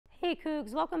Hey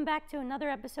Cougs, welcome back to another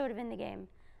episode of In the Game.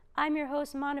 I'm your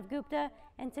host Maanav Gupta,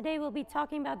 and today we'll be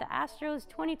talking about the Astros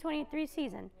 2023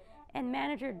 season and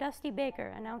manager Dusty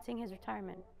Baker announcing his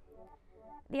retirement.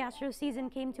 The Astros season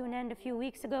came to an end a few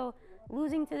weeks ago,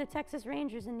 losing to the Texas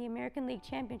Rangers in the American League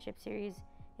Championship Series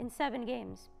in 7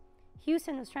 games.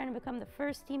 Houston was trying to become the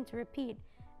first team to repeat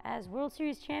as World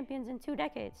Series champions in 2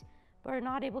 decades, but are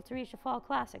not able to reach the Fall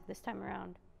Classic this time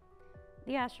around.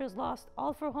 The Astros lost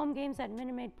all 4 home games at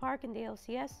Minute Maid Park in the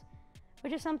LCS,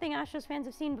 which is something Astros fans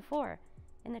have seen before.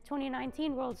 In the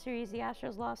 2019 World Series, the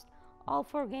Astros lost all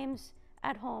 4 games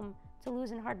at home to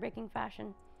lose in heartbreaking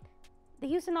fashion. The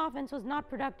Houston offense was not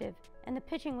productive, and the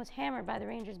pitching was hammered by the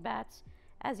Rangers' bats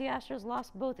as the Astros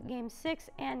lost both Game 6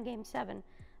 and Game 7,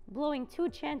 blowing 2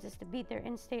 chances to beat their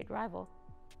in-state rival.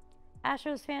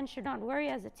 Astros fans should not worry,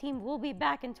 as the team will be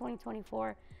back in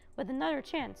 2024 with another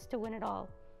chance to win it all.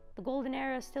 The golden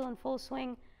era is still in full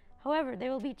swing. However, there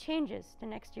will be changes to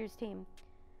next year's team.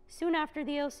 Soon after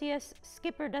the LCS,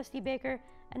 skipper Dusty Baker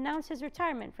announced his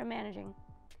retirement from managing.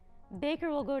 Baker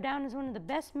will go down as one of the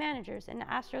best managers in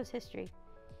Astros history.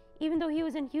 Even though he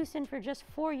was in Houston for just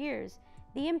 4 years,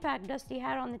 the impact Dusty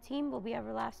had on the team will be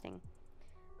everlasting.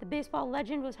 The baseball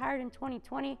legend was hired in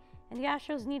 2020, and the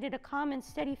Astros needed a calm and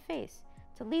steady face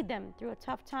to lead them through a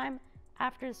tough time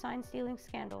after the sign-stealing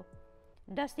scandal.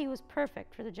 Dusty was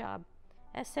perfect for the job.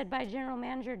 As said by General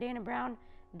Manager Dana Brown,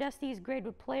 Dusty is great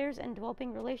with players and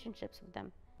developing relationships with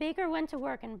them. Baker went to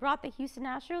work and brought the Houston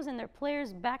Astros and their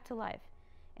players back to life.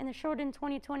 In the shortened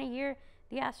 2020 year,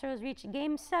 the Astros reached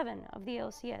Game 7 of the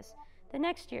LCS. The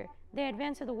next year, they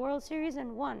advanced to the World Series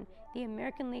and won the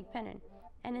American League pennant.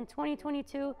 And in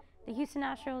 2022, the Houston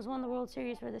Astros won the World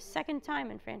Series for the 2nd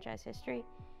time in franchise history,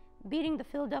 beating the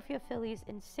Philadelphia Phillies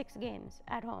in 6 games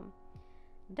at home.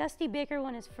 Dusty Baker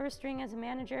won his first ring as a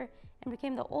manager and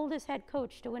became the oldest head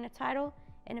coach to win a title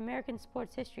in American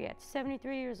sports history at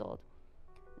 73 years old.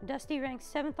 Dusty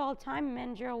ranks 7th all-time in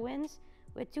managerial wins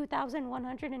with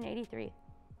 2,183.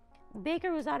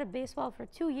 Baker was out of baseball for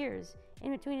 2 years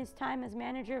in between his time as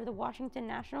manager of the Washington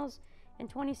Nationals in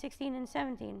 2016 and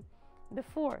 17,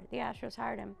 before the Astros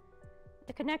hired him.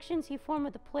 The connections he formed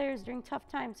with the players during tough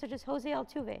times, such as Jose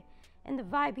Altuve, and the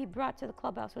vibe he brought to the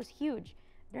clubhouse was huge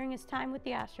during his time with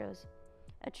the Astros.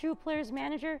 A true player's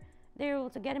manager, they were able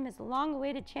to get him his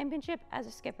long-awaited championship as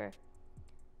a skipper.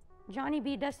 Johnny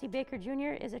B. Dusty Baker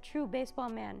Jr. is a true baseball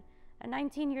man, a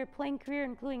 19-year playing career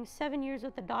including 7 years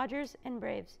with the Dodgers and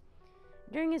Braves.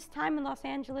 During his time in Los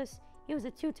Angeles, he was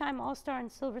a 2-time All-Star and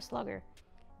Silver Slugger.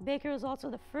 Baker was also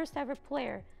the first ever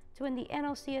player to win the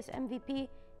NLCS MVP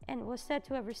and was said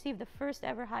to have received the first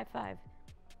ever high five.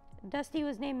 Dusty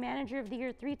was named Manager of the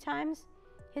Year 3 times.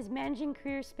 His managing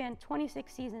career spanned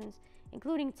 26 seasons,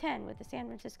 including 10 with the San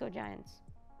Francisco Giants.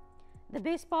 The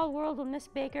baseball world will miss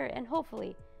Baker, and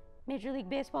hopefully, Major League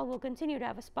Baseball will continue to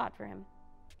have a spot for him.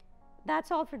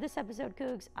 That's all for this episode,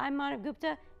 Cougs. I'm Maanav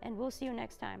Gupta, and we'll see you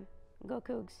next time. Go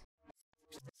Cougs.